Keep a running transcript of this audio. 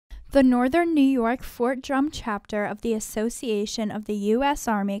The Northern New York Fort Drum chapter of the Association of the U.S.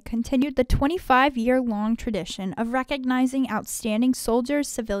 Army continued the 25-year-long tradition of recognizing outstanding soldiers,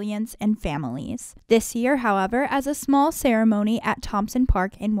 civilians, and families. This year, however, as a small ceremony at Thompson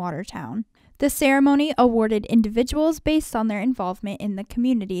Park in Watertown. The ceremony awarded individuals based on their involvement in the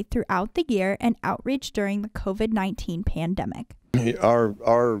community throughout the year and outreach during the COVID-19 pandemic.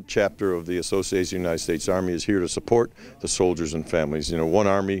 Our chapter of the Association of the United States Army is here to support the soldiers and families. You know, one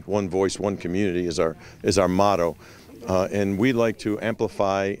Army, one voice, one community is our motto. And we like to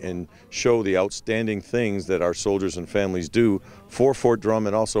amplify and show the outstanding things that our soldiers and families do for Fort Drum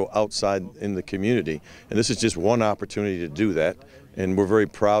and also outside in the community. And this is just one opportunity to do that. And we're very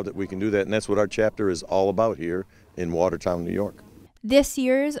proud that we can do that. And that's what our chapter is all about here in Watertown, New York. This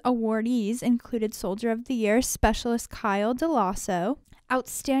year's awardees included Soldier of the Year Specialist Kyle DeLasso,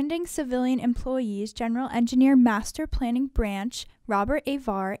 Outstanding Civilian Employees General Engineer Master Planning Branch Robert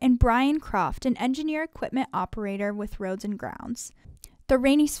Avar, and Brian Croft, an engineer equipment operator with Roads and Grounds. The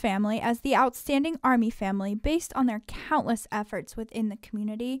Rainey's family as the Outstanding Army family based on their countless efforts within the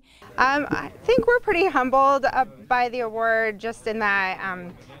community. I think we're pretty humbled by the award, just in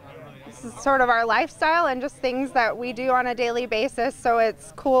that this is sort of our lifestyle and just things that we do on a daily basis, so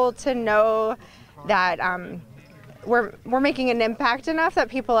it's cool to know that we're making an impact enough that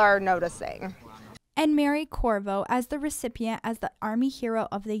people are noticing. And Mary Corvo as the recipient as the Army Hero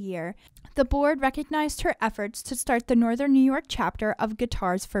of the Year. The board recognized her efforts to start the Northern New York chapter of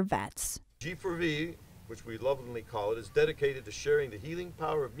Guitars for Vets. G4V, which we lovingly call it, is dedicated to sharing the healing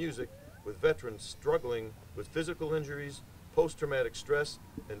power of music with veterans struggling with physical injuries, post-traumatic stress,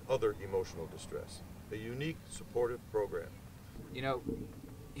 and other emotional distress. A unique, supportive program. You know,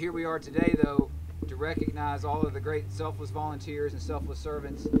 here we are today, though, to recognize all of the great selfless volunteers and selfless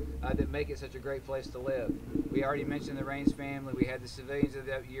servants that make it such a great place to live. We already mentioned the Raines family. We had the Civilians of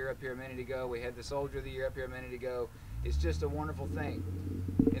the Year up here a minute ago. We had the Soldier of the Year up here a minute ago. It's just a wonderful thing.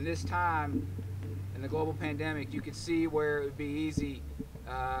 In this time, in the global pandemic, you could see where it would be easy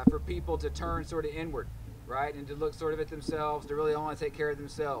for people to turn sort of inward, right, and to look sort of at themselves, to really want to take care of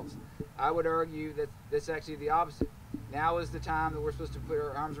themselves. I would argue that that's actually the opposite. Now is the time that we're supposed to put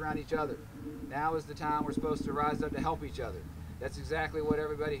our arms around each other. Now is the time we're supposed to rise up to help each other. That's exactly what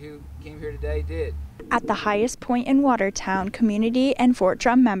everybody who came here today did. At the highest point in Watertown, community and Fort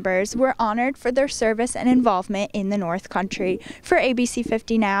Drum members were honored for their service and involvement in the North Country. For ABC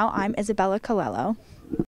 50 Now, I'm Isabella Colello.